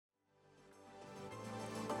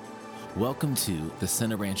Welcome to the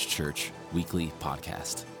Center Ranch Church Weekly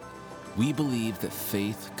Podcast. We believe that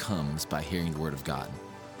faith comes by hearing the Word of God.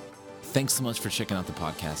 Thanks so much for checking out the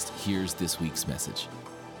podcast. Here's this week's message.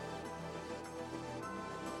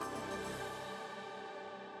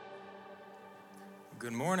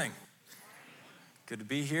 Good morning. Good to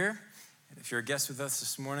be here. If you're a guest with us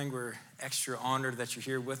this morning, we're extra honored that you're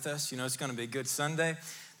here with us. You know, it's going to be a good Sunday.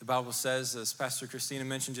 The Bible says, as Pastor Christina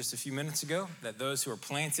mentioned just a few minutes ago, that those who are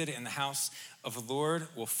planted in the house of the Lord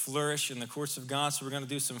will flourish in the courts of God. So we're going to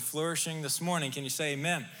do some flourishing this morning. Can you say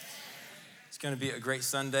amen? It's going to be a great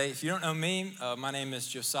Sunday. If you don't know me, my name is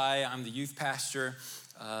Josiah. I'm the youth pastor.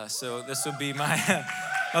 So this will be my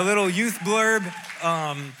a little youth blurb.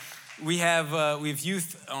 We have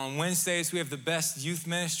youth on Wednesdays. We have the best youth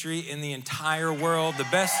ministry in the entire world, the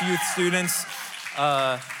best youth students.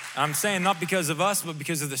 I'm saying not because of us, but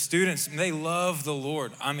because of the students. They love the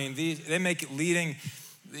Lord. I mean, they make it leading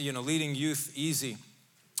youth easy.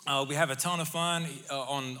 We have a ton of fun.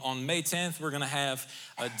 On May 10th, we're going to have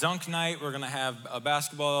a dunk night. We're going to have a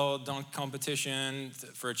basketball dunk competition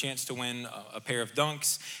for a chance to win a pair of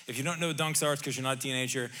dunks. If you don't know what dunks are, it's because you're not a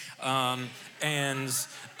teenager. And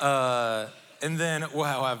then we'll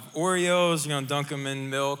have Oreos. You're going to dunk them in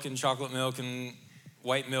milk and chocolate milk and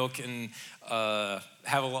white milk and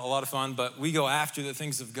have a lot of fun. But we go after the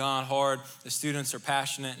things of God hard. The students are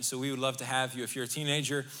passionate, and so we would love to have you. If you're a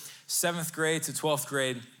teenager, 7th grade to 12th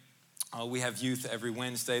grade, we have youth every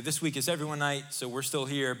Wednesday. This week is every one night, so we're still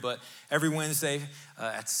here. But every Wednesday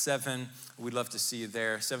at 7, we'd love to see you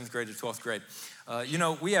there, 7th grade to 12th grade.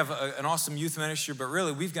 We have an awesome youth ministry, but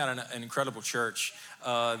really we've got an incredible church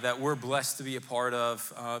that we're blessed to be a part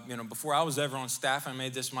of. Before I was ever on staff, I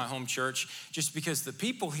made this my home church just because the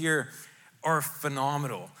people here are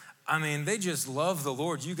phenomenal. I mean, they just love the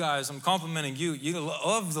Lord. You guys, I'm complimenting you. You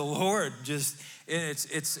love the Lord.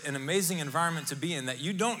 It's an amazing environment to be in that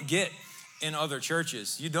you don't get in other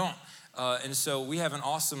churches. You don't. And so we have an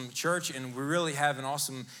awesome church, and we really have an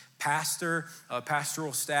awesome pastor,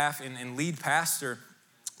 pastoral staff, and lead pastor.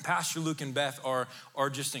 Pastor Luke and Beth are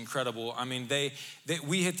just incredible. I mean,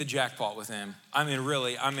 we hit the jackpot with them. I mean,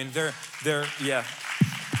 really. I mean, they're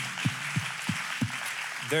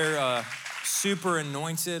super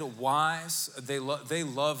anointed, wise. They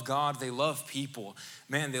love God. They love people.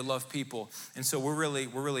 Man, they love people. And so we're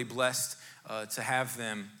really blessed to have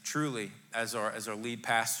them truly as our lead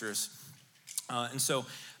pastors. And so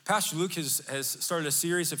Pastor Luke has started a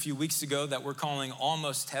series a few weeks ago that we're calling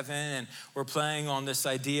Almost Heaven, and we're playing on this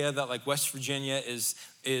idea that like West Virginia is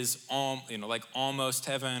like almost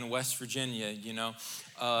heaven, West Virginia,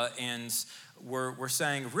 and we're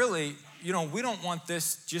saying really, we don't want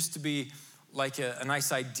this just to be like a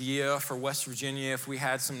nice idea for West Virginia if we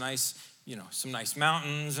had some nice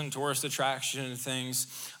mountains and tourist attraction and things.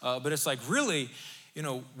 But it's like really,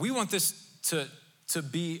 we want this to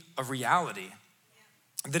be a reality,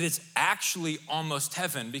 that it's actually almost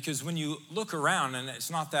heaven. Because when you look around, and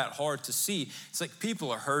it's not that hard to see, it's like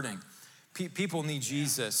people are hurting. People need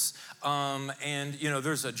Jesus.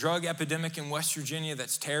 There's a drug epidemic in West Virginia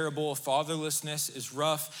that's terrible. Fatherlessness is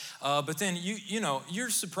rough. But then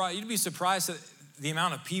you'd be surprised at the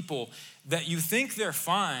amount of people that you think they're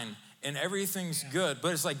fine and everything's good,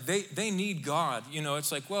 but it's like they need God.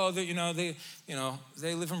 It's like, well, they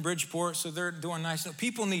live in Bridgeport, so they're doing nice. No,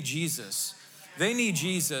 people need Jesus. They need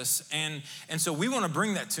Jesus, and so we want to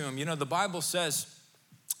bring that to them. The Bible says,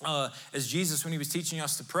 as Jesus, when he was teaching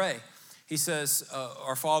us to pray, he says,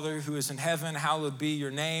 our Father who is in heaven, hallowed be your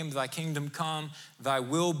name, thy kingdom come, thy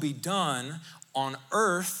will be done on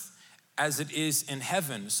earth as it is in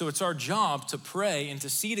heaven. So it's our job to pray and to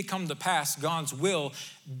see to come to pass God's will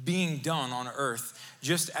being done on earth,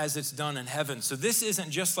 just as it's done in heaven. So this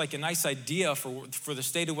isn't just like a nice idea for the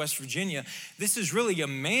state of West Virginia. This is really a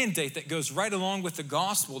mandate that goes right along with the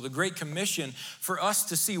gospel, the Great Commission, for us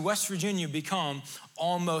to see West Virginia become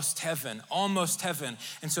almost heaven.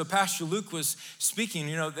 And so Pastor Luke was speaking,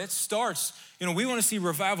 that starts, we want to see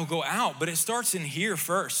revival go out, but it starts in here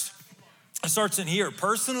first. It starts in here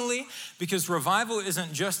personally, because revival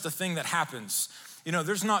isn't just a thing that happens.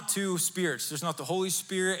 There's not two spirits. There's not the Holy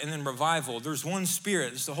Spirit and then revival. There's one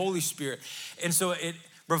Spirit. It's the Holy Spirit. And so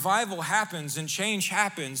revival happens and change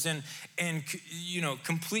happens and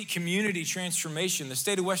complete community transformation. The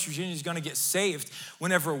state of West Virginia is going to get saved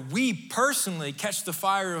whenever we personally catch the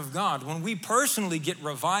fire of God, when we personally get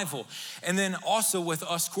revival. And then also with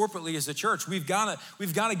us corporately as a church, we've got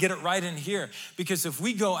to get it right in here, because if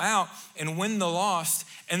we go out and win the lost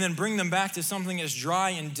and then bring them back to something that's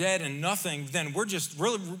dry and dead and nothing, then we're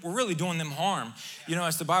really doing them harm.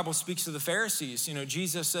 As the Bible speaks to the Pharisees,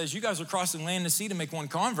 Jesus says, you guys are crossing land and sea to make one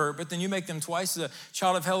continent. convert, but then you make them twice a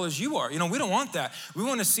child of hell as you are. We don't want that. We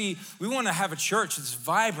want to have a church that's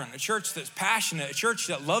vibrant, a church that's passionate, a church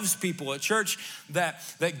that loves people, a church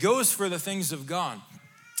that goes for the things of God.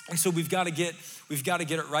 And so we've got to get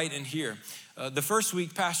it right in here. The first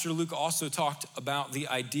week, Pastor Luke also talked about the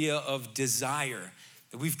idea of desire.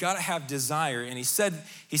 That we've got to have desire. And he said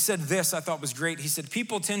this I thought was great. He said,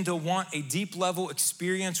 people tend to want a deep level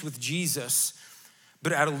experience with Jesus,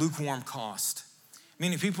 but at a lukewarm cost.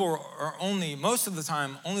 Meaning people are most of the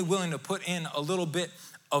time, only willing to put in a little bit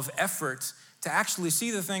of effort to actually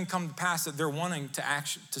see the thing come to pass that they're wanting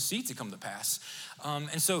to see to come to pass.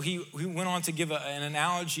 And so he went on to give an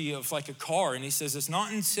analogy of like a car. And he says, it's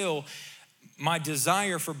not until my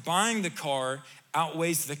desire for buying the car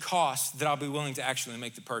outweighs the cost that I'll be willing to actually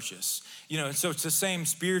make the purchase. And so it's the same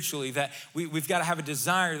spiritually, that we've got to have a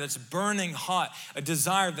desire that's burning hot, a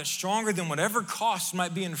desire that's stronger than whatever cost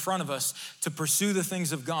might be in front of us to pursue the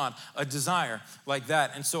things of God, a desire like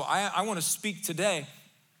that. And so I want to speak today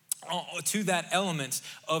to that element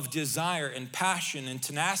of desire and passion and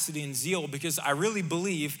tenacity and zeal, because I really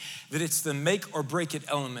believe that it's the make or break it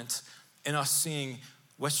element in us seeing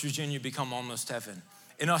West Virginia become almost heaven,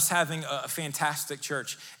 in us having a fantastic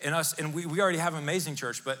church, and we already have an amazing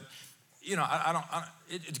church, but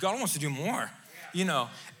God wants to do more,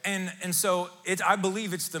 and so I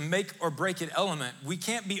believe it's the make or break it element. We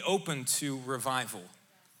can't be open to revival.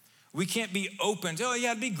 We can't be open to,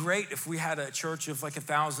 it'd be great if we had a church of like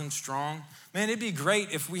 1,000 strong. Man, it'd be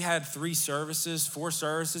great if we had 3 services, 4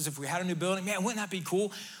 services, if we had a new building. Man, wouldn't that be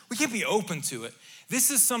cool? We can't be open to it. This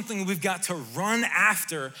is something we've got to run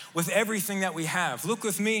after with everything that we have. Look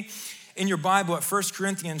with me in your Bible at 1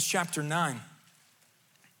 Corinthians chapter 9.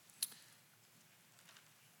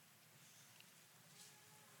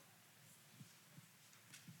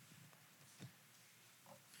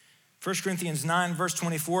 1 Corinthians 9, verse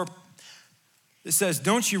 24, it says,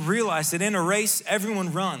 don't you realize that in a race,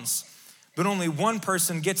 everyone runs, but only one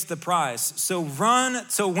person gets the prize? So run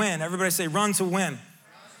to win. Everybody say, run to win.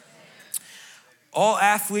 All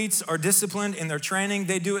athletes are disciplined in their training.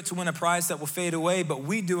 They do it to win a prize that will fade away, but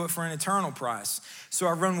we do it for an eternal prize. So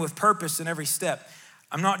I run with purpose in every step.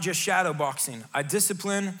 I'm not just shadow boxing. I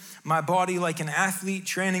discipline my body like an athlete,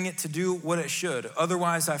 training it to do what it should.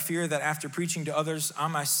 Otherwise, I fear that after preaching to others, I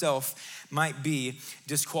myself might be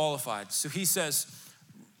disqualified. So he says,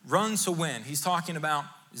 run to win. He's talking about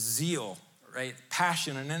zeal, right?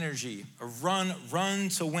 Passion and energy. A run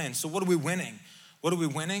to win. So what are we winning? What are we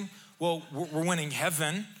winning? Well, we're winning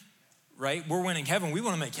heaven, right? We're winning heaven. We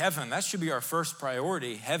want to make heaven. That should be our first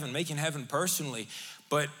priority, heaven, making heaven personally.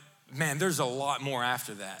 But man, there's a lot more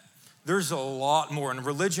after that. There's a lot more, and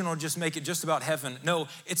religion will just make it just about heaven. No,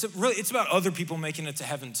 it's about other people making it to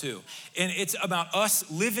heaven too. And it's about us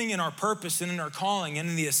living in our purpose and in our calling and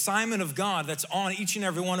in the assignment of God that's on each and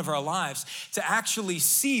every one of our lives, to actually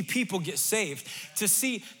see people get saved,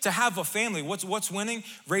 to have a family. What's winning?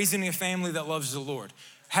 Raising a family that loves the Lord.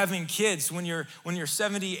 Having kids when you're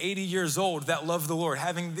 70, 80 years old that love the Lord.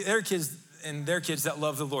 Having their kids that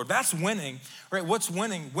love the Lord. That's winning, right? What's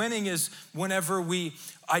winning? Winning is whenever we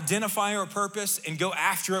identify our purpose and go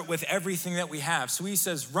after it with everything that we have. So he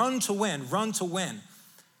says, run to win, run to win.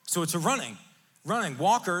 So it's a running.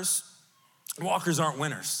 Walkers aren't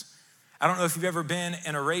winners. I don't know if you've ever been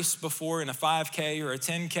in a race before, in a 5K or a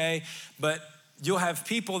 10K, but you'll have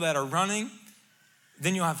people that are running,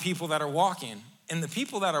 then you'll have people that are walking. And the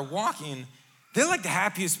people that are walking, they're like the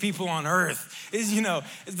happiest people on earth.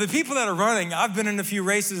 The people that are running, I've been in a few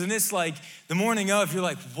races, and it's like the morning of, you're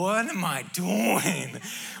like, what am I doing?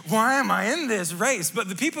 Why am I in this race? But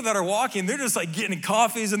the people that are walking, they're just like getting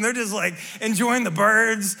coffees, and they're just like enjoying the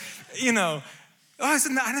birds, I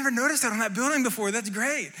said, I never noticed that on that building before. That's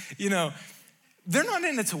great. They're not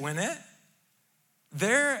in it to win it.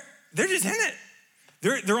 They're just in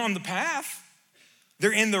it. They're on the path.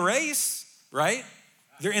 They're in the race. Right?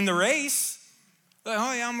 They're in the race. Like,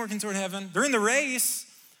 oh yeah, I'm working toward heaven. They're in the race,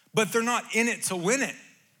 but they're not in it to win it.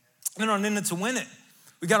 They're not in it to win it.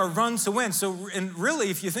 We got to run to win. So, and really,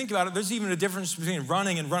 if you think about it, there's even a difference between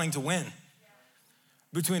running and running to win.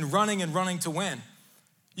 Between running and running to win.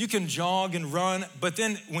 You can jog and run, but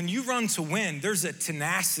then when you run to win, there's a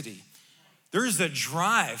tenacity. There's a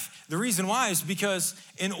drive. The reason why is because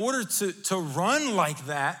in order to run like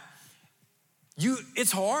that,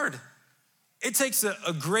 it's hard. It takes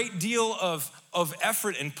a great deal of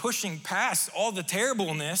effort in pushing past all the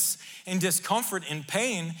terribleness and discomfort and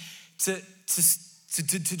pain to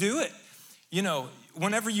do it.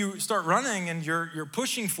 Whenever you start running and you're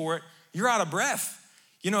pushing for it, you're out of breath.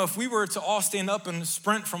 If we were to all stand up and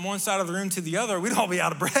sprint from one side of the room to the other, we'd all be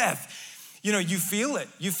out of breath. you feel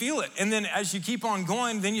it. And then as you keep on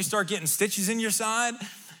going, then you start getting stitches in your side,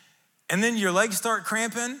 and then your legs start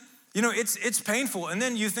cramping. It's painful. And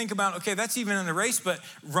then you think about, okay, that's even in the race, but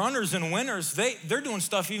runners and winners, they're doing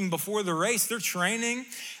stuff even before the race. They're training.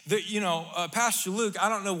 Pastor Luke, I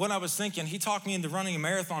don't know what I was thinking. He talked me into running a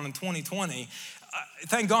marathon in 2020.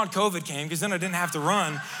 Thank God COVID came, because then I didn't have to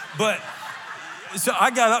run. But so I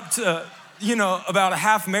got up to, about a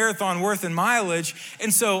half marathon worth in mileage.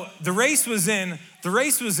 And so the race was in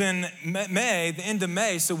May, the end of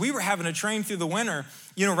May. So we were having to train through the winter.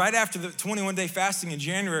 Right after the 21-day fasting in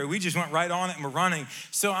January, we just went right on it and we're running.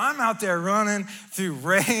 So I'm out there running through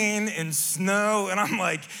rain and snow, and I'm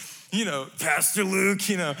like, Pastor Luke,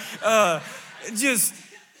 so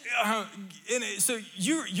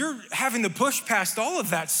you're having to push past all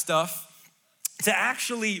of that stuff to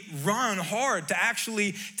actually run hard, to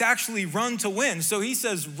actually run to win. So he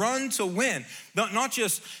says, run to win, not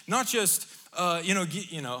just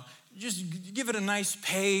just give it a nice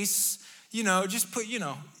pace. Just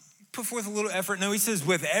put forth a little effort. No, he says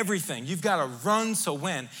with everything. You've got to run to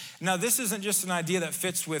win. Now, this isn't just an idea that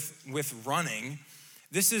fits with running.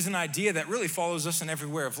 This is an idea that really follows us in every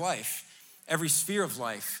area of life, every sphere of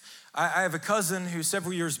life. I have a cousin who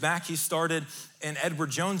several years back, he started an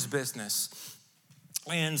Edward Jones business.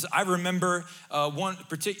 And I remember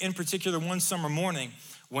in particular one summer morning,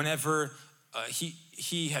 whenever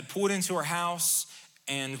he had pulled into our house,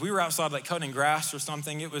 and we were outside like cutting grass or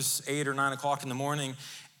something. It was 8 or 9 o'clock in the morning.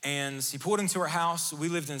 And he pulled into our house. We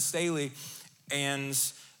lived in Staley. And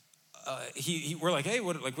we're like, hey,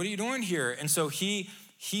 what are you doing here? And so he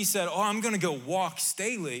said, I'm going to go walk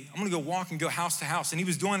Staley. I'm going to go walk and go house to house. And he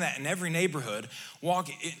was doing that in every neighborhood,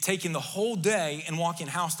 taking the whole day and walking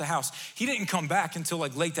house to house. He didn't come back until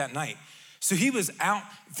like late that night. So he was out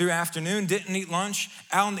through afternoon, didn't eat lunch,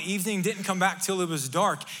 out in the evening, didn't come back till it was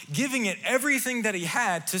dark, giving it everything that he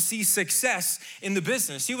had to see success in the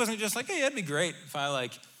business. He wasn't just like, hey, that'd be great if I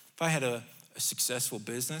had a successful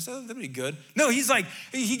business. Oh, that'd be good. No, he's like,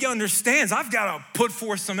 he understands, I've got to put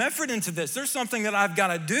forth some effort into this. There's something that I've got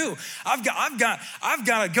to do. I've got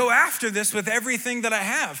to go after this with everything that I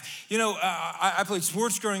have. I played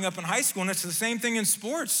sports growing up in high school, and it's the same thing in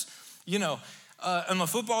sports. On the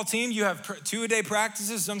football team, you have 2-a-day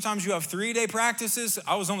practices. Sometimes you have 3-a-day practices.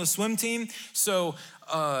 I was on the swim team. So,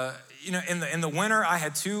 in the winter, I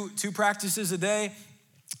had two practices a day.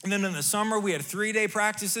 And then in the summer, we had 3-day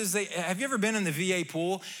practices. Have you ever been in the VA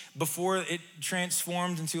pool before it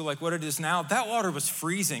transformed into like what it is now? That water was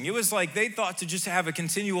freezing. It was like they thought to just have a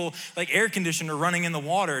continual like air conditioner running in the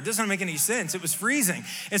water. It doesn't make any sense. It was freezing.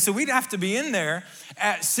 And so we'd have to be in there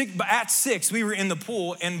at 6, we were in the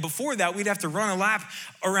pool. And before that, we'd have to run a lap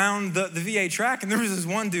around the VA track. And there was this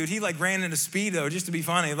one dude, he like ran in a Speedo just to be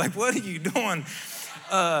funny. Like, what are you doing?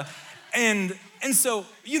 And so,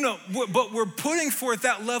 but we're putting forth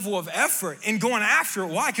that level of effort and going after it.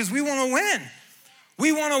 Why? Because we want to win.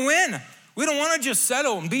 We want to win. We don't want to just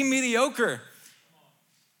settle and be mediocre.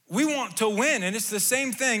 We want to win. And it's the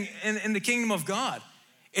same thing in the kingdom of God.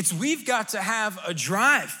 We've got to have a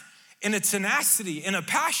drive and a tenacity and a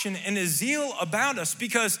passion and a zeal about us,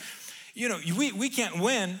 because, we can't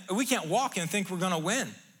win. We can't walk and think we're going to win.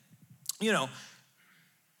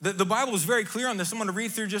 The Bible is very clear on this. I'm going to read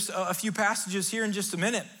through just a few passages here in just a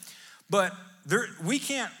minute. But we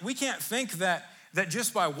can't think that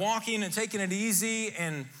just by walking and taking it easy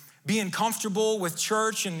and being comfortable with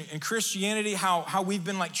church and Christianity, how we've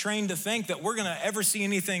been like trained to think that we're going to ever see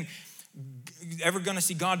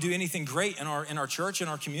God do anything great in our church, in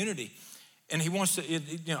our community. And he wants to,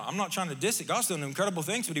 I'm not trying to diss it. God's doing incredible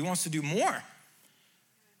things, but he wants to do more.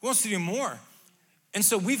 He wants to do more. And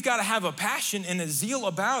so we've got to have a passion and a zeal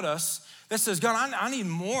about us that says, God, I need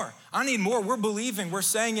more. I need more. We're believing, we're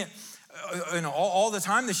saying it all the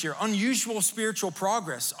time this year. Unusual spiritual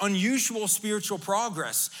progress. Unusual spiritual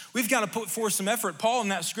progress. We've got to put forth some effort. Paul in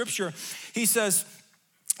that scripture, he says,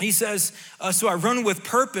 so I run with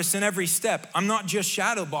purpose in every step. I'm not just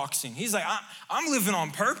shadow boxing. He's like, I'm living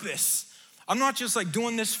on purpose. I'm not just like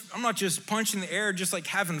doing this. I'm not just punching the air, just like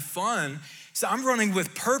having fun. So I'm running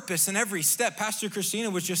with purpose in every step. Pastor Christina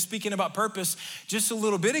was just speaking about purpose just a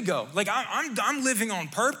little bit ago. Like I'm living on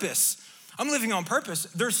purpose. I'm living on purpose.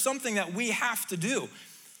 There's something that we have to do.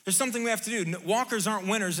 There's something we have to do. Walkers aren't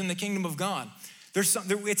winners in the kingdom of God.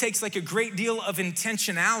 It takes like a great deal of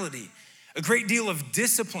intentionality, a great deal of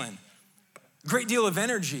discipline, a great deal of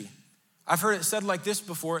energy. I've heard it said like this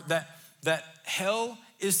before, that hell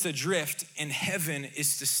is to drift and heaven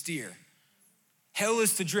is to steer. hell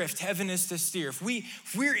is to drift, heaven is to steer.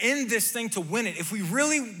 If we're in this thing to win it, if we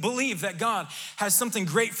really believe that God has something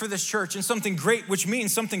great for this church and something great, which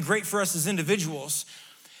means something great for us as individuals,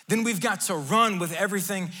 then we've got to run with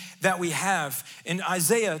everything that we have. In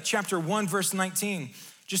Isaiah chapter 1, verse 19,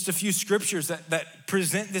 just a few scriptures that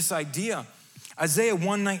present this idea. Isaiah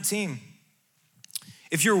 1:19,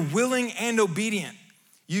 if you're willing and obedient,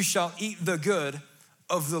 you shall eat the good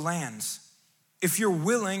of the lands. If you're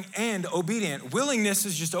willing and obedient. Willingness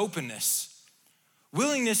is just openness.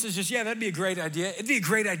 Willingness is just, yeah, that'd be a great idea. It'd be a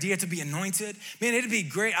great idea to be anointed. Man, it'd be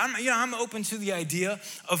great. I'm open to the idea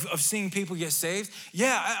of seeing people get saved.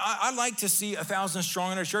 Yeah, I like to see 1,000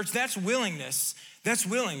 strong in our church. That's willingness. That's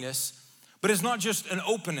willingness. But it's not just an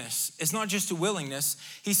openness. It's not just a willingness.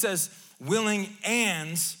 He says willing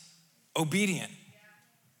and obedient.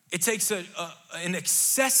 It takes an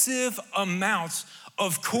excessive amount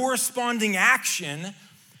of corresponding action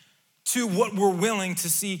to what we're willing to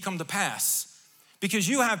see come to pass. Because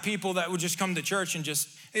you have people that would just come to church and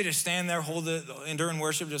they just stand there, and during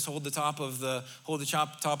worship, just hold the top of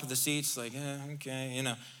the seats, like, okay,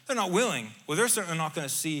 They're not willing. Well, they're certainly not gonna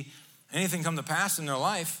see anything come to pass in their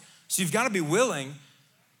life. So you've gotta be willing,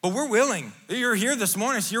 but we're willing. You're here this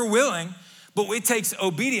morning, so you're willing, but it takes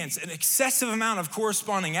obedience, an excessive amount of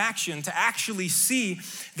corresponding action to actually see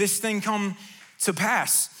this thing come to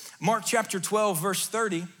pass. Mark chapter 12, verse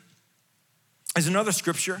 30 is another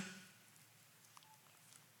scripture.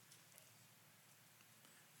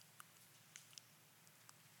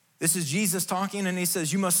 This is Jesus talking, and he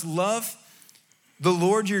says, you must love the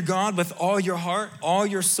Lord your God with all your heart, all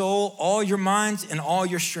your soul, all your mind, and all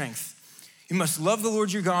your strength. You must love the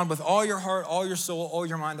Lord your God with all your heart, all your soul, all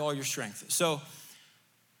your mind, all your strength. So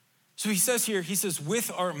he says here, he says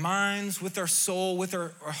with our minds, with our soul, with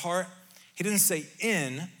our heart. He didn't say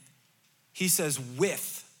in, he says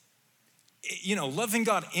with. Loving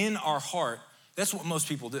God in our heart, that's what most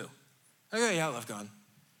people do. Okay, yeah, I love God.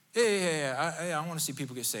 Yeah, I want to see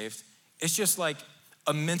people get saved. It's just like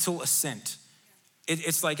a mental assent.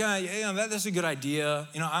 It's like, that's a good idea.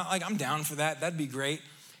 I'm down for that. That'd be great.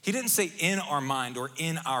 He didn't say in our mind or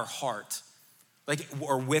in our heart,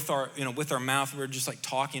 or with our mouth. We're just like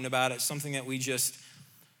talking about it, something that we just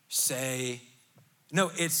say. No,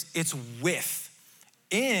 it's with.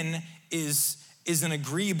 In is an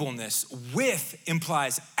agreeableness. With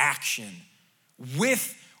implies action.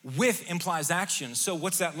 With implies action. So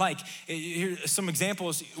what's that like? Here's some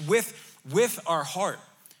examples. With our heart.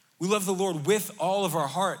 We love the Lord with all of our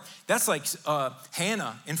heart. That's like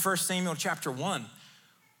Hannah in 1 Samuel chapter 1.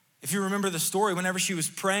 If you remember the story, whenever she was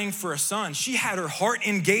praying for a son, she had her heart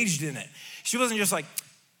engaged in it. She wasn't just like,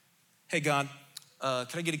 hey, God,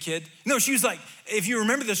 can I get a kid? No, she was like, if you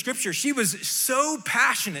remember the scripture, she was so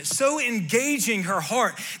passionate, so engaging her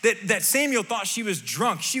heart that Samuel thought she was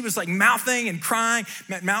drunk. She was like mouthing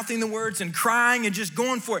the words and crying and just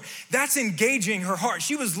going for it. That's engaging her heart.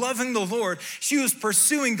 She was loving the Lord. She was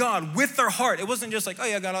pursuing God with her heart. It wasn't just like, oh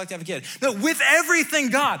yeah, God, I'd like to have a kid. No, with everything,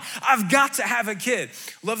 God, I've got to have a kid.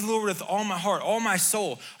 Love the Lord with all my heart, all my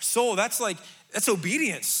soul. Soul, that's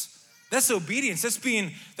obedience. That's obedience.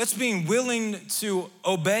 That's being willing to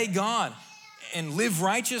obey God and live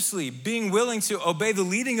righteously, being willing to obey the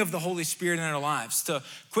leading of the Holy Spirit in our lives, to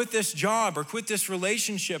quit this job or quit this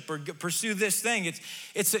relationship or pursue this thing.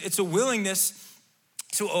 It's a willingness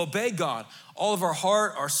to obey God. All of our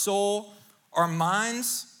heart, our soul, our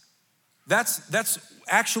minds, that's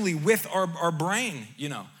actually with our brain,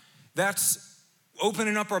 That's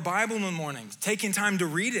opening up our Bible in the morning, taking time to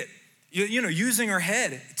read it. Using our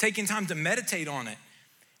head, taking time to meditate on it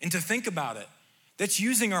and to think about it. That's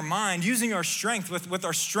using our mind, using our strength. With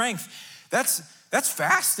our strength, that's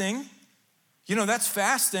fasting. That's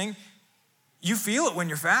fasting. You feel it when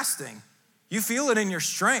you're fasting. You feel it in your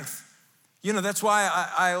strength. That's why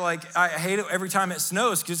I hate it every time it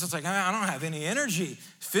snows, because it's like, I don't have any energy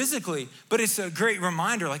physically, but it's a great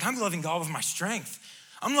reminder, like I'm loving God with my strength.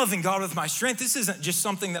 I'm loving God with my strength. This isn't just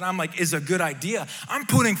something that I'm like is a good idea. I'm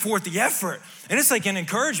putting forth the effort. And it's like an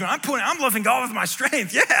encouragement. I'm loving God with my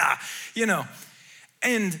strength. Yeah.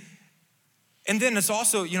 And then it's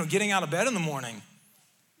also, getting out of bed in the morning.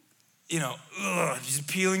 Just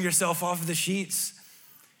peeling yourself off of the sheets.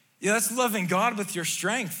 That's loving God with your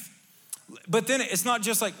strength. But then it's not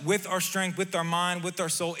just like with our strength, with our mind, with our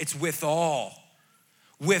soul. It's with all.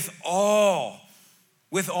 With all.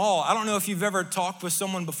 With all. I don't know if you've ever talked with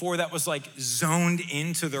someone before that was like zoned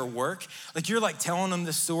into their work. Like you're like telling them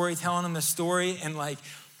this story, and like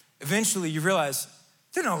eventually you realize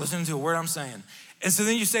they're not listening to a word I'm saying. And so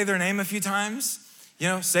then you say their name a few times,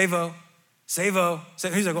 Savo.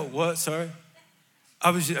 He's like, oh, what, sorry? I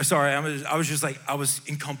was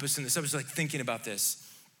encompassed in this. I was like thinking about this.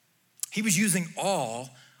 He was using all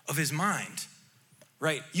of his mind,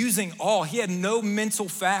 right? Using all. He had no mental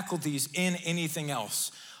faculties in anything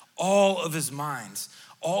else. All of his mind.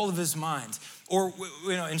 Or,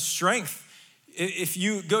 in strength. If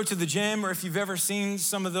you go to the gym or if you've ever seen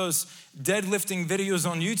some of those deadlifting videos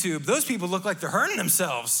on YouTube, those people look like they're hurting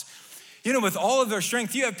themselves. With all of their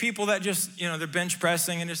strength, you have people that just, they're bench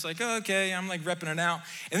pressing and just like, oh, okay, I'm like repping it out.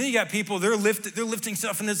 And then you got people, they're lifting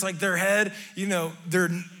stuff and it's like their head,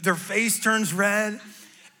 their face turns red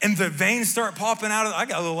and the veins start popping out of, I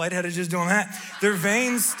got a little lightheaded just doing that. Their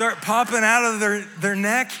veins start popping out of their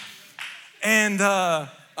neck. And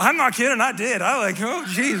I'm not kidding, I did. I like, oh,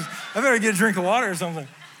 geez, I better get a drink of water or something.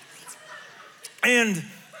 And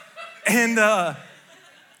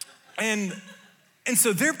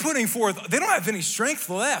so they're putting forth, they don't have any strength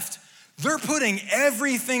left. They're putting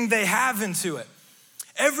everything they have into it.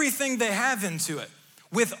 Everything they have into it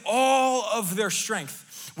with all of their strength.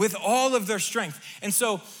 And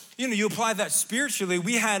so, you apply that spiritually.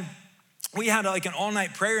 We had like an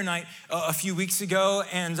all-night prayer night a few weeks ago,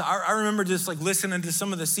 and I remember just like listening to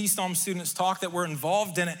some of the CSTOM students talk that were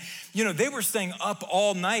involved in it. They were staying up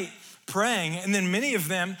all night praying, and then many of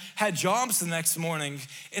them had jobs the next morning.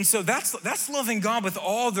 And so that's loving God with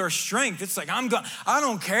all their strength. It's like, I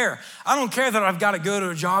don't care that I've got to go to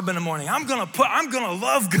a job in the morning. I'm gonna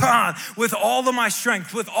love God with all of my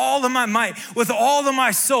strength, with all of my might, with all of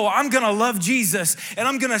my soul. I'm gonna love Jesus, and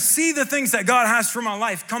I'm gonna see the things that God has for my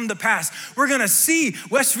life come to pass. We're gonna see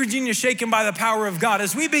West Virginia shaken by the power of God.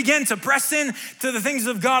 As we begin to press in to the things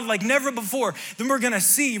of God like never before, then we're gonna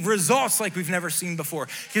see results like we've never seen before,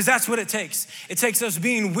 because that's what it takes. It takes us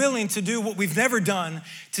being willing to do what we've never done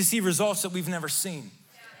to see results that we've never seen.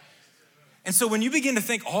 And so when you begin to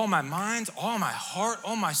think, all my mind, all my heart,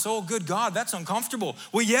 all my soul, good God, that's uncomfortable.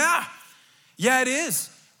 Well, yeah, it is.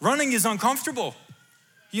 Running is uncomfortable.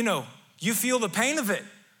 You feel the pain of it.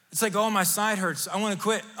 It's like, oh, my side hurts. I want to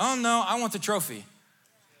quit. Oh, no, I want the trophy.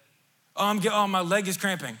 Oh, my leg is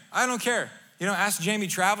cramping. I don't care. Ask Jamie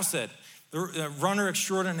Travelstead. The runner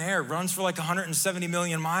extraordinaire, runs for like 170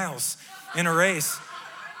 million miles in a race.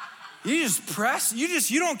 You just press,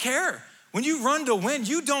 you don't care. When you run to win,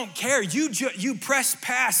 you don't care. You press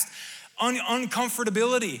past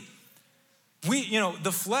uncomfortability.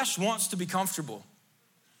 The flesh wants to be comfortable.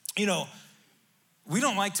 We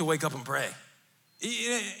don't like to wake up and pray.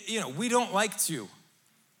 We don't like to.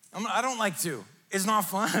 I don't like to. It's not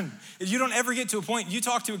fun. You don't ever get to a point, you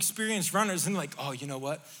talk to experienced runners and like, oh, you know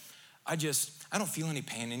what? I don't feel any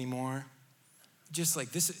pain anymore. Just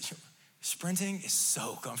like this, sprinting is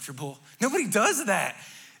so comfortable. Nobody does that.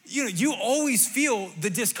 You always feel the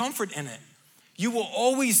discomfort in it. You will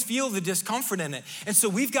always feel the discomfort in it. And so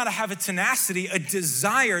we've got to have a tenacity, a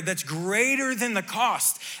desire that's greater than the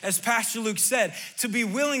cost, as Pastor Luke said, to be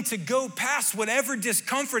willing to go past whatever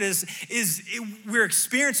discomfort we're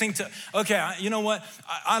experiencing to, okay, you know what?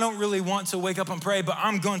 I don't really want to wake up and pray, but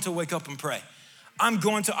I'm going to wake up and pray. I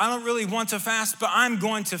don't really want to fast, but I'm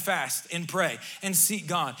going to fast and pray and seek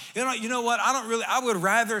God. You know what? I would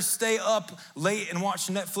rather stay up late and watch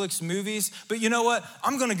Netflix movies, but you know what?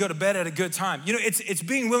 I'm going to go to bed at a good time. It's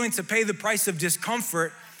being willing to pay the price of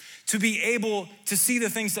discomfort to be able to see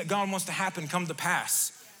the things that God wants to happen come to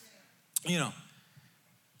pass. It's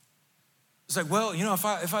like, well,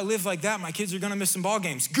 if I live like that, my kids are going to miss some ball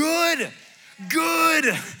games. Good.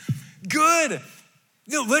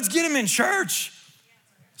 Let's get them in church.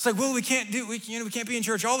 It's like, well, we can't be in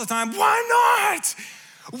church all the time. Why not?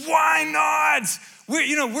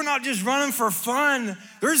 We're not just running for fun.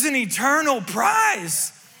 There's an eternal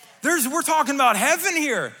prize. We're talking about heaven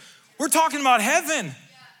here. We're talking about heaven.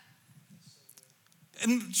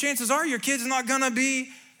 And chances are your kid's not gonna be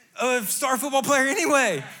a star football player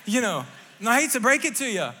anyway, And I hate to break it to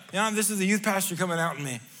you. This is the youth pastor coming out in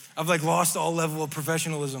me. I've lost all level of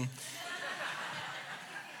professionalism.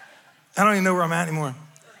 I don't even know where I'm at anymore.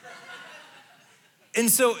 And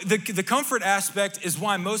so the comfort aspect is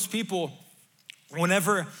why most people,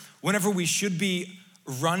 whenever we should be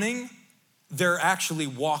running, they're actually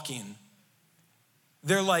walking.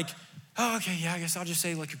 They're like, oh, okay, yeah, I guess I'll just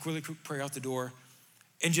say like a really quick prayer out the door.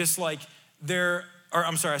 And just like I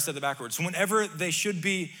said that backwards. Whenever they should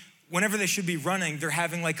be running, they're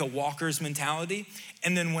having like a walker's mentality.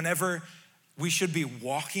 And then whenever we should be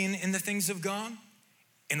walking in the things of God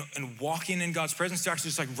and walking in God's presence, they're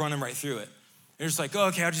actually just like running right through it. They're just like, oh,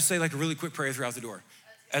 okay, I'll just say like a really quick prayer throughout the door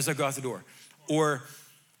as I go out the door. Or,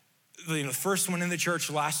 first one in the church,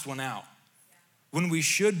 last one out. When we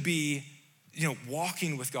should be,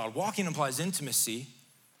 walking with God. Walking implies intimacy.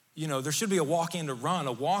 there should be a walk and a run.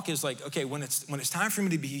 A walk is like, okay, when it's time for me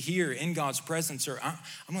to be here in God's presence, or I'm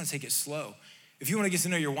gonna take it slow. If you wanna get to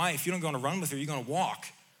know your wife, you don't go on a run with her, you're gonna walk.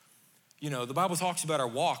 The Bible talks about our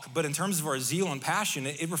walk, but in terms of our zeal and passion,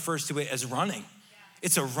 it refers to it as running.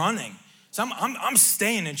 It's a running. So I'm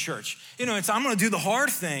staying in church. I'm gonna do the hard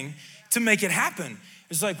thing to make it happen.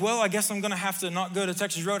 It's like, well, I guess I'm gonna have to not go to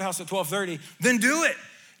Texas Roadhouse at 12:30. Then do it.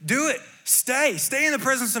 Do it. Stay in the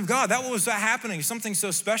presence of God. That was happening. Something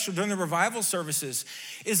so special during the revival services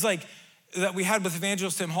is like that we had with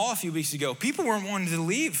Evangelist Tim Hall a few weeks ago. People weren't wanting to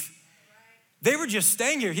leave. They were just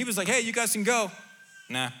staying here. He was like, hey, you guys can go.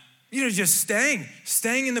 Nah. Just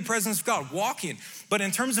staying in the presence of God, walking. But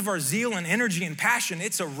in terms of our zeal and energy and passion,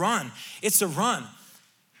 it's a run. It's a run.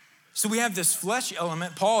 So we have this flesh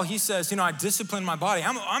element. Paul, he says, I discipline my body.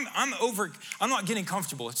 I'm not getting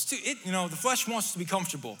comfortable. The flesh wants to be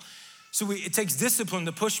comfortable. So it takes discipline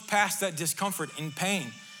to push past that discomfort and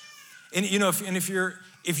pain. And if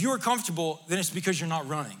you're comfortable, then it's because you're not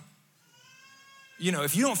running.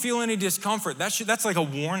 If you don't feel any discomfort, that's like a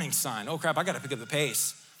warning sign. Oh crap, I gotta pick up the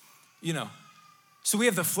pace. So we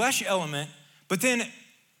have the flesh element, but then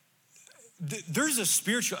there's a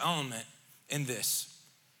spiritual element in this.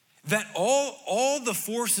 That all the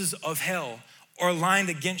forces of hell are aligned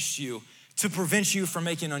against you to prevent you from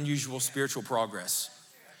making unusual spiritual progress.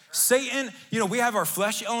 Satan, we have our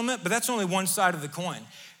flesh element, but that's only one side of the coin.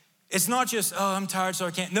 It's not just, oh, I'm tired, so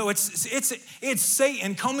I can't. No, it's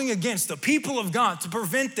Satan coming against the people of God to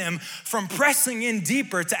prevent them from pressing in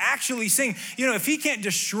deeper, to actually sing. If he can't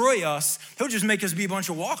destroy us, he'll just make us be a bunch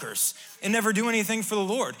of walkers and never do anything for the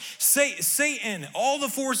Lord. Satan, all the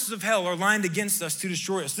forces of hell are lined against us to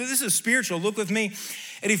destroy us. This is spiritual. Look with me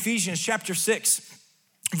at Ephesians chapter 6,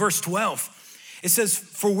 verse 12. It says,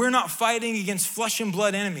 for we're not fighting against flesh and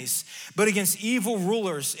blood enemies, but against evil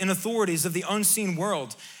rulers and authorities of the unseen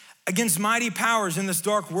world, against mighty powers in this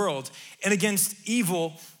dark world, and against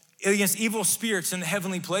evil spirits in the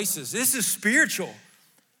heavenly places. This is spiritual.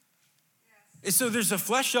 Yes. So there's a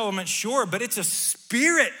flesh element, sure, but it's a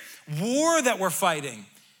spirit war that we're fighting.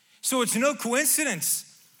 So it's no coincidence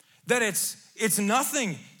that it's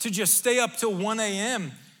nothing to just stay up till 1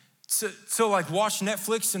 a.m. to like watch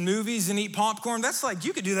Netflix and movies and eat popcorn. That's like,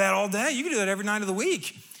 you could do that all day. You could do that every night of the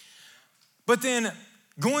week. But then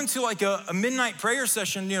going to like a midnight prayer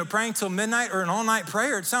session, praying till midnight, or an all-night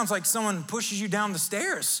prayer, it sounds like someone pushes you down the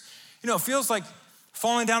stairs. It feels like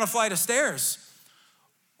falling down a flight of stairs.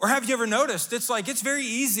 Or have you ever noticed, it's very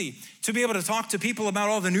easy to be able to talk to people about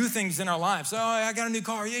all the new things in our lives. Oh, I got a new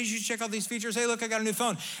car. Yeah, you should check out these features. Hey, look, I got a new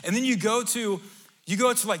phone. And then you go to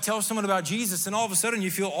like tell someone about Jesus, and all of a sudden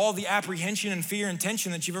you feel all the apprehension and fear and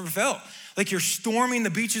tension that you've ever felt. Like you're storming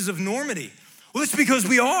the beaches of Normandy. Well, it's because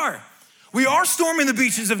we are. We are storming the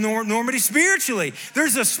beaches of Normandy spiritually.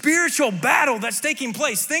 There's a spiritual battle that's taking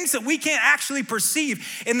place, things that we can't actually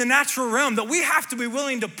perceive in the natural realm that we have to be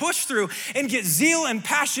willing to push through and get zeal and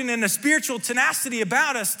passion and a spiritual tenacity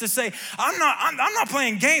about us to say, I'm not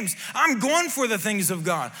playing games. I'm going for the things of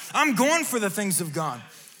God. I'm going for the things of God.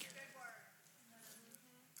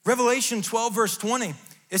 Revelation 12, verse 20.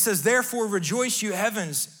 It says, therefore rejoice, you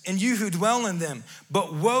heavens, and you who dwell in them.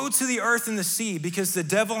 But woe to the earth and the sea, because the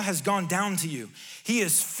devil has gone down to you. He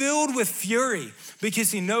is filled with fury,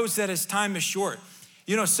 because he knows that his time is short.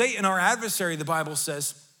 Satan, our adversary, the Bible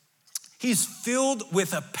says, he's filled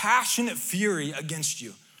with a passionate fury against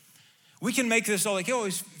you. We can make this all like, oh,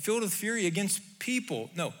 he's filled with fury against people.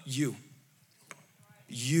 No, you.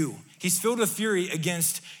 He's filled with fury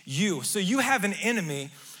against you. So you have an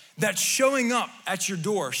enemy that's showing up at your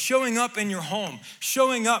door, showing up in your home,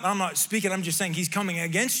 showing up. I'm not speaking, I'm just saying he's coming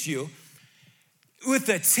against you with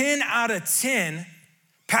a 10 out of 10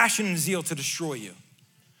 passion and zeal to destroy you.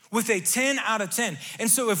 With a 10 out of 10. And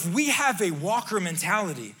so if we have a walker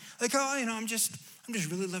mentality, like, oh, I'm just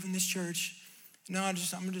really loving this church.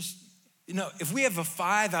 If we have a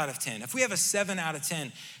 5 out of 10, if we have a 7 out of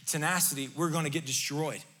 10 tenacity, we're gonna get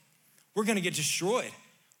destroyed. We're gonna get destroyed.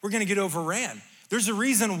 We're gonna get overran. There's a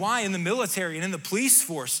reason why in the military and in the police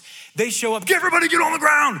force, they show up, everybody get on the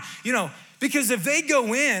ground, because if they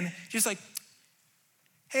go in, just like,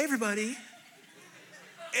 hey, everybody.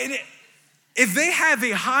 And if they have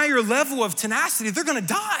a higher level of tenacity, they're gonna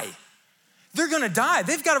die. they're gonna die.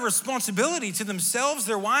 They've got a responsibility to themselves,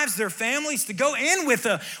 their wives, their families to go in with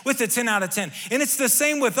a 10 out of 10. And it's the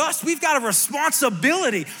same with us. We've got a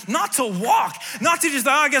responsibility not to walk, not to just,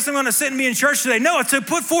 I guess I'm gonna sit and be in church today. No, it's to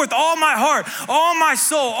put forth all my heart, all my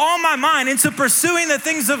soul, all my mind into pursuing the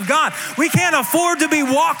things of God. We can't afford to be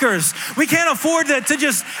walkers. We can't afford to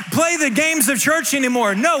just play the games of church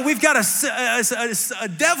anymore. No, we've got a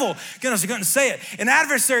devil, goodness, I couldn't say it, an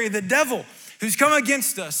adversary, the devil, who's come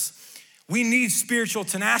against us. We need spiritual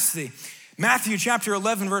tenacity. Matthew chapter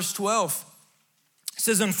 11, verse 12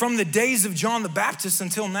 says, and from the days of John the Baptist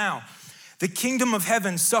until now, the kingdom of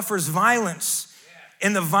heaven suffers violence,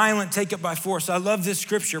 and the violent take it by force. I love this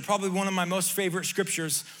scripture, probably one of my most favorite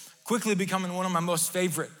scriptures, quickly becoming one of my most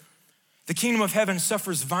favorite. The kingdom of heaven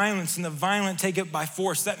suffers violence, and the violent take it by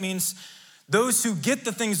force. That means those who get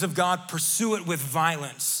the things of God pursue it with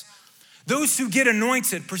violence. Those who get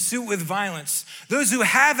anointed, pursue it with violence. Those who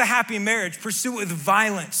have a happy marriage, pursue it with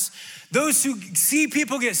violence. Those who see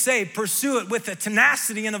people get saved, pursue it with the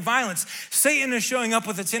tenacity and the violence. Satan is showing up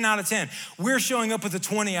with a 10 out of 10. We're showing up with a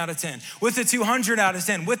 20 out of 10, with a 200 out of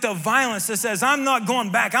 10, with the violence that says, I'm not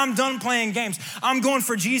going back. I'm done playing games. I'm going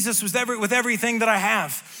for Jesus with everything that I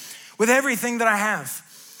have, with everything that I have.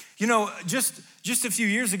 You know, just a few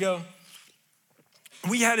years ago,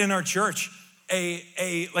 we had in our church a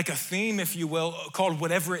theme, if you will, called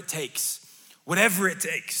whatever it takes. Whatever it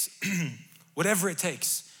takes. Whatever it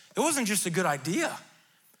takes. It wasn't just a good idea.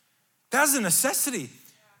 That was a necessity.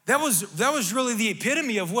 That was really the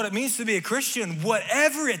epitome of what it means to be a Christian.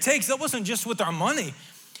 Whatever it takes. That wasn't just with our money.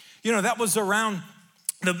 You know, that was around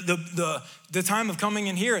the time of coming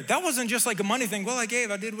in here. That wasn't just like a money thing. Well, I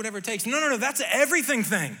did whatever it takes. No, that's an everything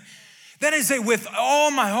thing. That is with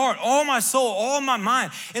all my heart, all my soul, all my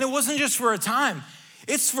mind. And it wasn't just for a time.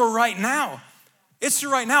 It's for right now. It's for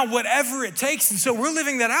right now, whatever it takes. And so we're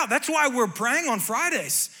living that out. That's why we're praying on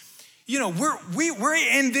Fridays. You know, we're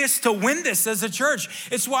in this to win this as a church.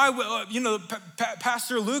 It's why,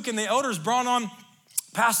 Pastor Luke and the elders brought on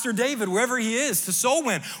Pastor David, wherever he is, to soul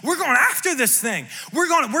win. We're going after this thing. We're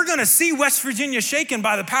going to see West Virginia shaken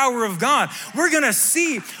by the power of God. We're going to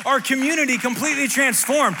see our community completely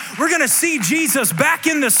transformed. We're going to see Jesus back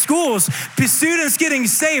in the schools, students getting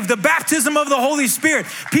saved, the baptism of the Holy Spirit,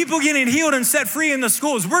 people getting healed and set free in the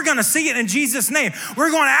schools. We're going to see it in Jesus' name.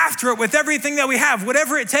 We're going after it with everything that we have,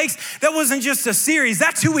 whatever it takes. That wasn't just a series.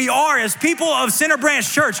 That's who we are as people of Center Branch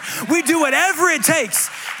Church. We do whatever it takes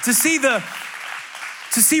to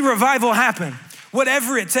see revival happen,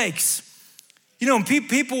 whatever it takes. You know,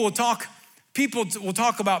 people will talk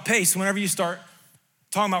about pace whenever you start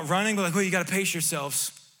talking about running. They're like, well, you got to pace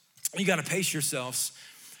yourselves. You got to pace yourselves.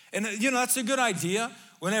 And that's a good idea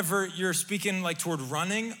whenever you're speaking like toward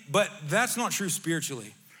running, but that's not true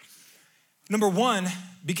spiritually. Number one,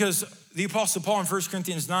 because the Apostle Paul in 1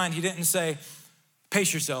 Corinthians 9, he didn't say,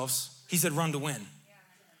 pace yourselves. He said, run to win.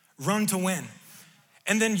 Run to win.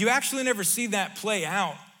 And then you actually never see that play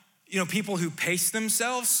out. You know, people who pace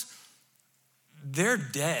themselves, they're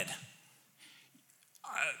dead.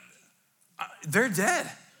 They're dead.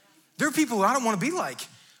 There are people who I don't want to be like.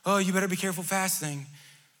 Oh, you better be careful fasting.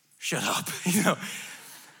 Shut up,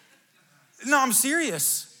 No, I'm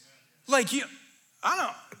serious. Like,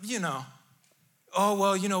 oh,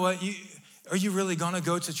 well, you know what? Are you really going to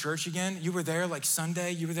go to church again? You were there like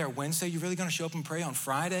Sunday. You were there Wednesday. You really going to show up and pray on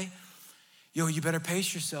Friday? You better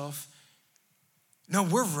pace yourself. No,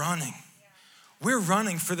 we're running. We're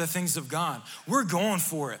running for the things of God. We're going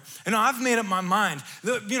for it. And I've made up my mind.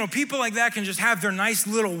 People like that can just have their nice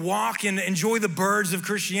little walk and enjoy the birds of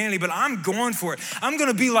Christianity, but I'm going for it. I'm going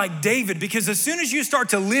to be like David, because as soon as you start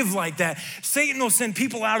to live like that, Satan will send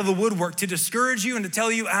people out of the woodwork to discourage you and to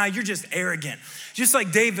tell you, you're just arrogant. Just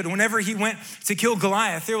like David, whenever he went to kill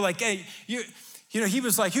Goliath, they were like, hey, he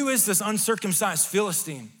was like, who is this uncircumcised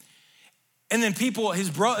Philistine? And then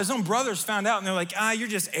his own brothers found out, and they're like, you're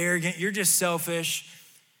just arrogant, you're just selfish.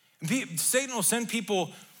 And Satan will send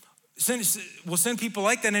people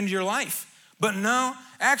like that into your life. But no,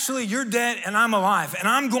 actually you're dead and I'm alive and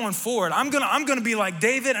I'm going forward. I'm gonna be like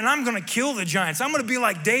David and I'm gonna kill the giants. I'm gonna be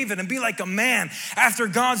like David and be like a man after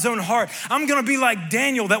God's own heart. I'm gonna be like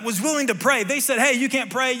Daniel that was willing to pray. They said, hey, you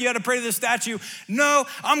can't pray, you gotta pray to the statue. No,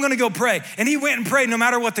 I'm gonna go pray. And he went and prayed no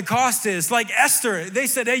matter what the cost is. Like Esther, they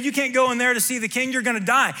said, hey, you can't go in there to see the king, you're gonna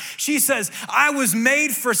die. She says, I was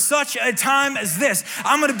made for such a time as this.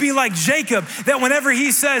 I'm gonna be like Jacob, that whenever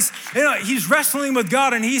he says, he's wrestling with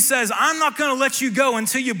God and he says, I'm not gonna going to let you go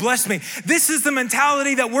until you bless me. This is the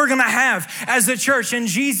mentality that we're going to have as a church in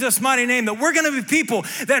Jesus' mighty name, that we're going to be people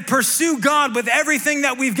that pursue God with everything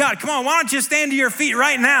that we've got. Come on, why don't you stand to your feet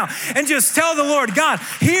right now and just tell the Lord, God,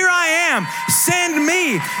 here I am, send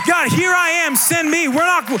me. God, here I am, send me. We're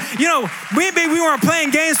not, maybe we weren't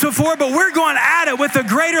playing games before, but we're going at it with a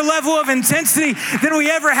greater level of intensity than we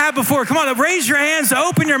ever had before. Come on, raise your hands,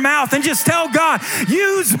 open your mouth, and just tell God,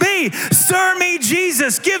 use me, stir me,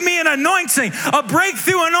 Jesus. Give me an anointing, a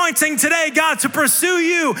breakthrough anointing today, God, to pursue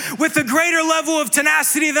you with a greater level of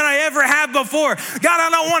tenacity than I ever have before. God, I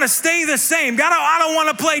don't want to stay the same. God, I don't want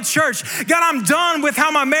to play church. God, I'm done with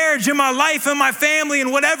how my marriage and my life and my family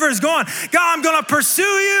and whatever is going. God, I'm going to pursue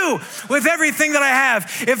you with everything that I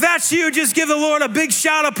have. If that's you, just give the Lord a big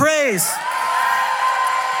shout of praise.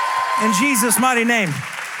 In Jesus' mighty name.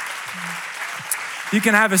 You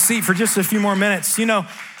can have a seat for just a few more minutes.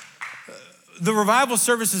 The revival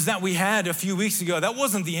services that we had a few weeks ago, that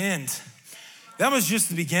wasn't the end. That was just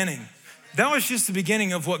the beginning. That was just the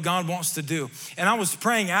beginning of what God wants to do. And I was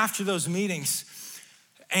praying after those meetings,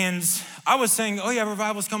 and I was saying, oh yeah,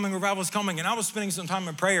 revival's coming, revival's coming. And I was spending some time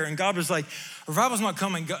in prayer, and God was like, revival's not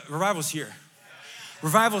coming, revival's here.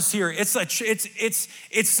 Revival's here.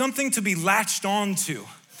 It's something to be latched on to.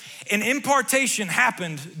 An impartation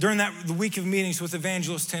happened during the week of meetings with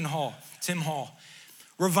evangelist Tim Hall.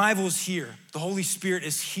 Revival is here. The Holy Spirit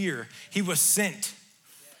is here. He was sent.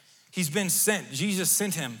 He's been sent. Jesus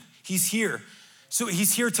sent him. He's here. So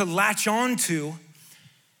he's here to latch on to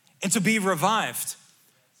and to be revived.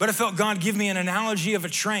 But I felt God give me an analogy of a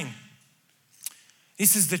train. He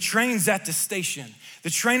says, the train's at the station.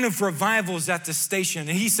 The train of revival is at the station.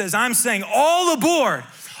 And he says, I'm saying all aboard.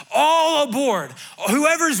 All aboard.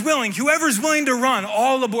 Whoever's willing to run,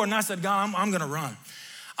 all aboard. And I said, God, I'm going to run.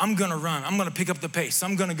 I'm going to run. I'm going to pick up the pace.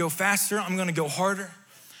 I'm going to go faster. I'm going to go harder.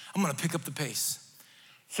 I'm going to pick up the pace.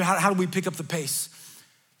 So how do we pick up the pace?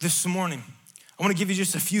 This morning, I want to give you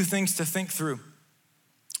just a few things to think through.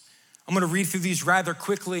 I'm going to read through these rather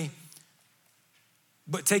quickly,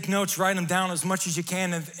 but take notes, write them down as much as you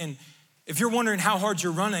can. And if you're wondering how hard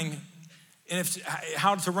you're running, and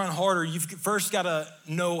how to run harder, you've first got to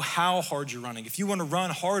know how hard you're running. If you want to run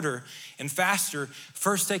harder and faster,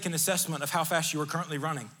 first take an assessment of how fast you are currently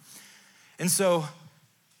running. And so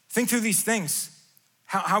think through these things.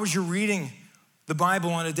 How is you reading the Bible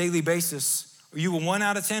on a daily basis? Are you a 1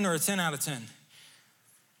 out of 10 or a 10 out of 10?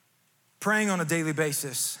 Praying on a daily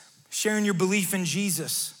basis, sharing your belief in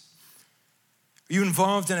Jesus. Are you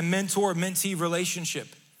involved in a mentor-mentee relationship?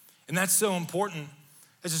 And that's so important.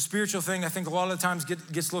 It's a spiritual thing I think a lot of the times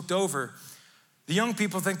gets looked over. The young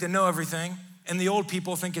people think they know everything, and the old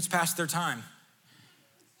people think it's past their time.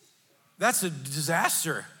 That's a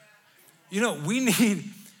disaster. We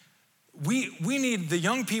need the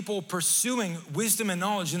young people pursuing wisdom and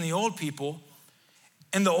knowledge in the old people,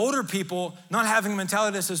 and the older people not having a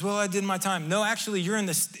mentality that says, well, I did my time. No, actually, you're in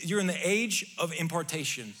the age of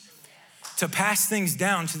impartation, to pass things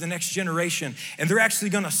down to the next generation. And they're actually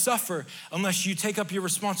gonna suffer unless you take up your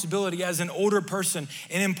responsibility as an older person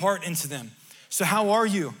and impart into them. So how are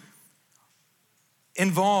you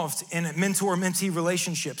involved in mentor-mentee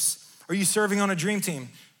relationships? Are you serving on a dream team?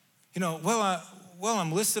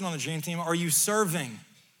 I'm listed on the dream team. Are you serving?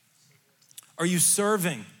 Are you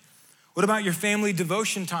serving? What about your family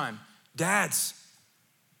devotion time? Dads,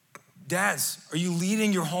 are you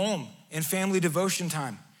leading your home in family devotion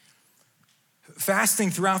time? Fasting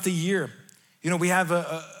throughout the year. We have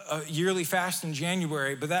a yearly fast in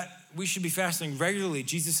January, but we should be fasting regularly.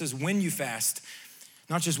 Jesus says when you fast,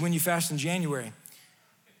 not just when you fast in January.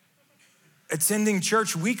 Attending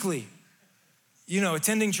church weekly.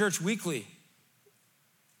 Attending church weekly.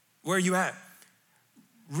 Where are you at?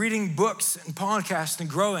 Reading books and podcasts and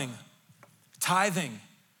growing. Tithing.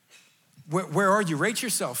 Where are you? Rate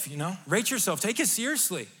yourself, Rate yourself. Take it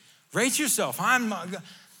seriously. Rate yourself.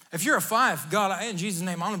 If you're a 5, God, in Jesus'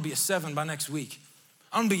 name, I'm gonna be a 7 by next week.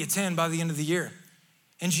 I'm gonna be a 10 by the end of the year.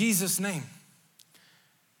 In Jesus' name.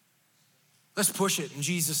 Let's push it in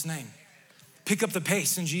Jesus' name. Pick up the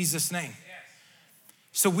pace in Jesus' name.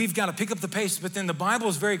 So we've got to pick up the pace, but then the Bible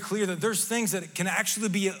is very clear that there's things that can actually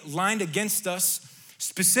be lined against us,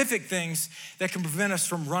 specific things that can prevent us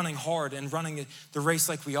from running hard and running the race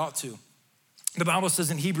like we ought to. The Bible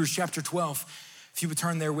says in Hebrews chapter 12, if you would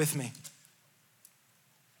turn there with me.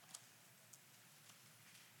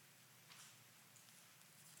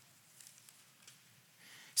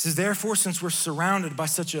 It says, therefore, since we're surrounded by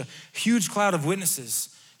such a huge cloud of witnesses,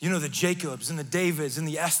 the Jacobs and the Davids and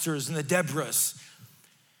the Esthers and the Deborahs,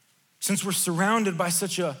 since we're surrounded by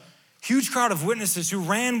such a Huge crowd of witnesses who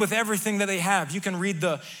ran with everything that they have. You can read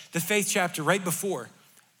the faith chapter right before,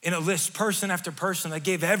 and it lists person after person that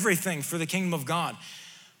gave everything for the kingdom of God.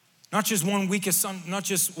 Not just one week, not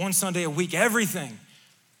just one Sunday a week, everything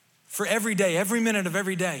for every day, every minute of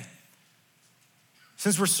every day.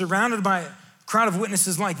 Since we're surrounded by a crowd of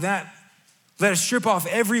witnesses like that, let us strip off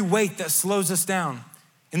every weight that slows us down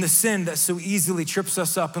and the sin that so easily trips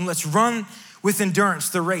us up, and let's run with endurance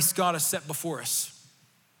the race God has set before us.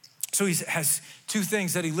 So he has two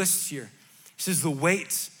things that he lists here. He says the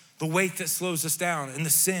weight that slows us down, and the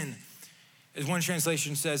sin, as one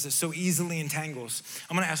translation says, that so easily entangles.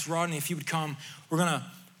 I'm gonna ask Rodney if he would come. We're gonna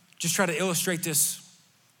just try to illustrate this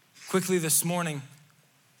quickly this morning.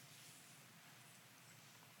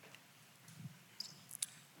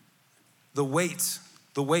 The weight.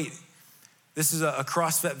 This is a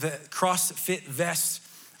CrossFit vest.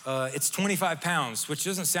 It's 25 pounds, which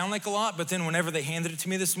doesn't sound like a lot, but then whenever they handed it to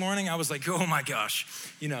me this morning, I was like, oh my gosh,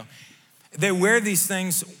 They wear these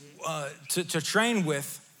things to train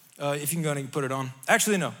with. If you can go ahead and put it on.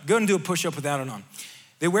 Actually, no, go ahead and do a push-up without it on.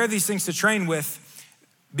 They wear these things to train with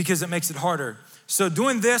because it makes it harder. So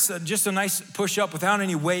doing this, just a nice push-up without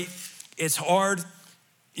any weight, it's hard,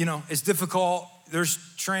 it's difficult. There's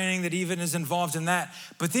training that even is involved in that.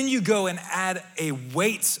 But then you go and add a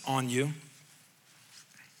weight on you.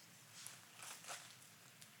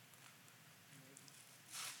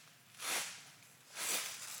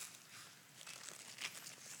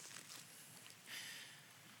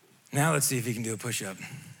 Now let's see if he can do a push-up.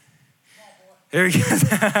 There he goes.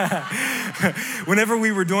 Whenever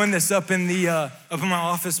we were doing this up in my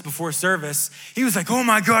office before service, he was like, oh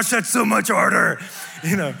my gosh, that's so much harder.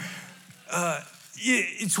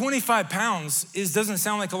 25 pounds doesn't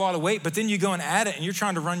sound like a lot of weight, but then you go and add it and you're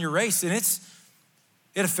trying to run your race and it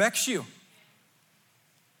affects you.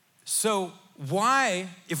 So why,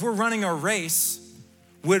 if we're running our race,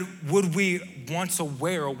 would we want to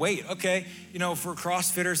wear a weight? Okay, for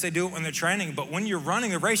CrossFitters, they do it when they're training, but when you're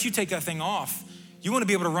running a race, you take that thing off. You want to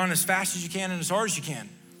be able to run as fast as you can and as hard as you can.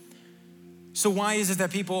 So why is it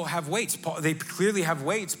that people have weights? They clearly have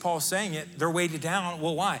weights. Paul's saying it. They're weighted down.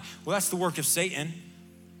 Well, why? Well, that's the work of Satan.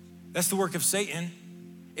 That's the work of Satan.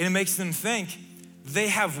 And it makes them think they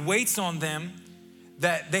have weights on them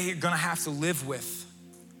that they're going to have to live with.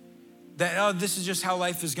 That, this is just how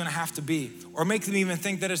life is going to have to be. Or make them even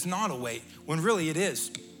think that it's not a weight, when really it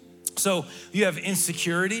is. So you have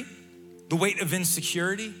insecurity, the weight of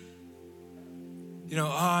insecurity.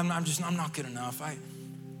 I'm not good enough.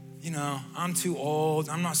 I'm too old.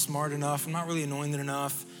 I'm not smart enough. I'm not really anointed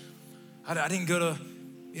enough. I didn't go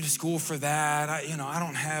to school for that. I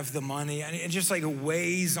don't have the money. And it just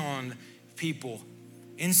weighs on people.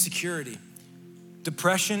 Insecurity,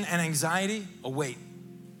 depression and anxiety, a weight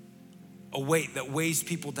that weighs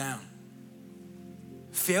people down.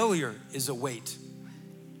 Failure is a weight.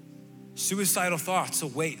 Suicidal thoughts, a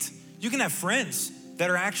weight. You can have friends that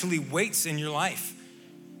are actually weights in your life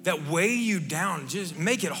that weigh you down, just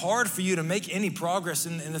make it hard for you to make any progress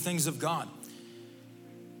in the things of God.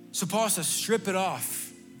 So Paul says, strip it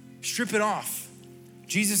off. Strip it off.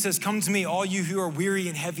 Jesus says, come to me, all you who are weary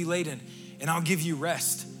and heavy laden, and I'll give you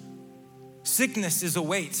rest. Sickness is a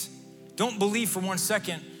weight. Don't believe for 1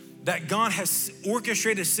 second that God has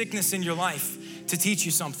orchestrated sickness in your life to teach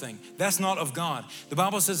you something. That's not of God. The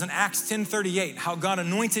Bible says in Acts 10:38, how God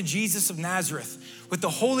anointed Jesus of Nazareth with the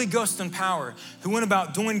Holy Ghost and power, who went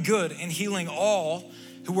about doing good and healing all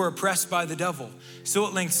who were oppressed by the devil. So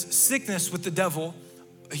it links sickness with the devil,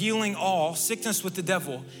 healing all, sickness with the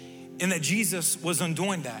devil, and that Jesus was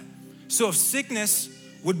undoing that. So if sickness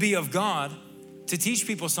would be of God to teach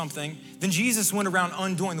people something, then Jesus went around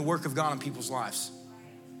undoing the work of God in people's lives.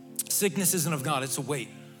 Sickness isn't of God, it's a weight.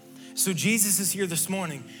 So Jesus is here this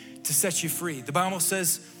morning to set you free. The Bible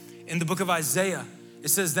says in the book of Isaiah, it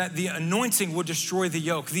says that the anointing would destroy the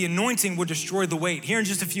yoke. The anointing would destroy the weight. Here in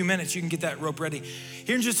just a few minutes, you can get that rope ready.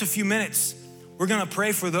 Here in just a few minutes, we're gonna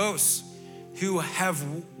pray for those who have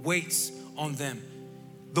weights on them.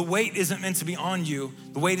 The weight isn't meant to be on you.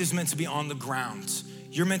 The weight is meant to be on the ground.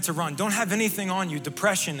 You're meant to run. Don't have anything on you.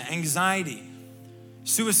 Depression, anxiety,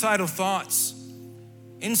 suicidal thoughts,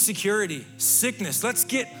 insecurity, sickness. Let's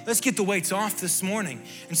get the weights off this morning.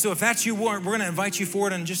 And so if that's you, we're gonna invite you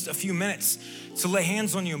forward in just a few minutes to lay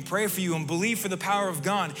hands on you and pray for you and believe for the power of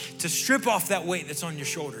God to strip off that weight that's on your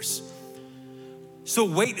shoulders. So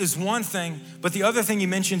weight is one thing, but the other thing he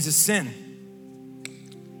mentions is sin.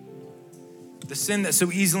 The sin that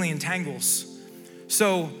so easily entangles.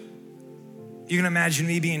 So you can imagine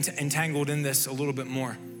me being entangled in this a little bit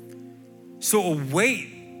more. So a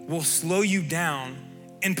weight will slow you down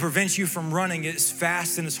and prevents you from running as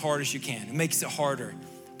fast and as hard as you can. It makes it harder,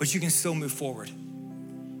 but you can still move forward.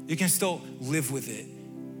 You can still live with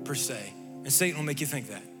it, per se. And Satan will make you think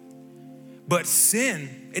that. But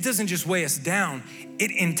sin, it doesn't just weigh us down,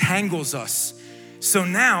 it entangles us. So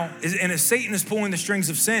now, and as Satan is pulling the strings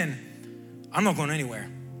of sin, I'm not going anywhere.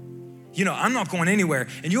 I'm not going anywhere.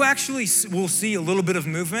 And you actually will see a little bit of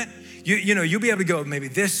movement. You'll be able to go maybe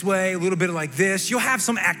this way, a little bit like this. You'll have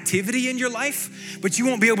some activity in your life, but you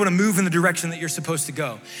won't be able to move in the direction that you're supposed to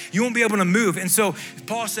go. You won't be able to move. And so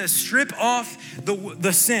Paul says, strip off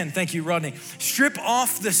the sin. Thank you, Rodney. Strip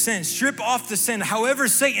off the sin. Strip off the sin. However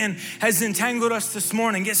Satan has entangled us this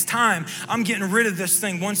morning, it's time. I'm getting rid of this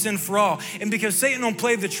thing once and for all. And because Satan don't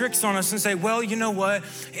play the tricks on us and say, well, you know what?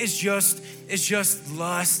 It's just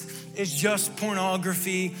lust. It's just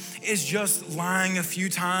pornography. It's just lying a few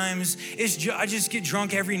times. I just get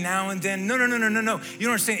drunk every now and then. No. You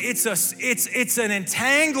don't understand. It's an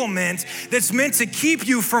entanglement that's meant to keep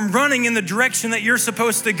you from running in the direction that you're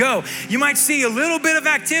supposed to go. You might see a little bit of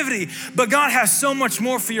activity, but God has so much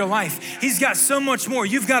more for your life. He's got so much more.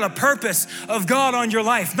 You've got a purpose of God on your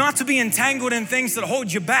life, not to be entangled in things that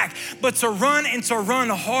hold you back, but to run and to run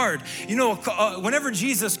hard. Whenever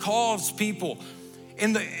Jesus calls people,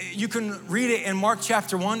 you can read it in Mark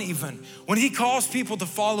chapter 1 even. When he calls people to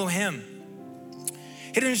follow him,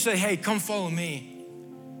 he doesn't just say, hey, come follow me.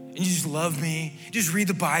 And you just love me. Just read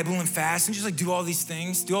the Bible and fast and just do all these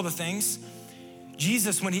things, do all the things.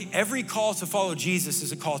 Jesus, every call to follow Jesus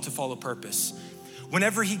is a call to follow purpose.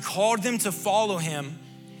 Whenever he called them to follow him,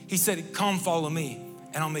 he said, come follow me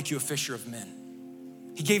and I'll make you a fisher of men.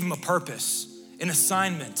 He gave him a purpose, an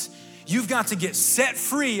assignment. You've got to get set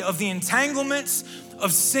free of the entanglements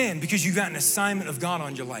of sin because you've got an assignment of God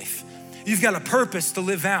on your life. You've got a purpose to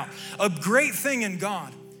live out, a great thing in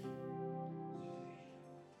God.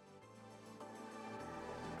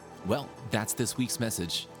 Well, that's this week's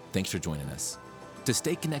message. Thanks for joining us. To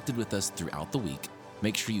stay connected with us throughout the week,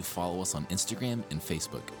 make sure you follow us on Instagram and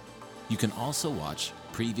Facebook. You can also watch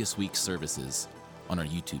previous week's services on our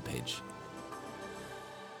YouTube page.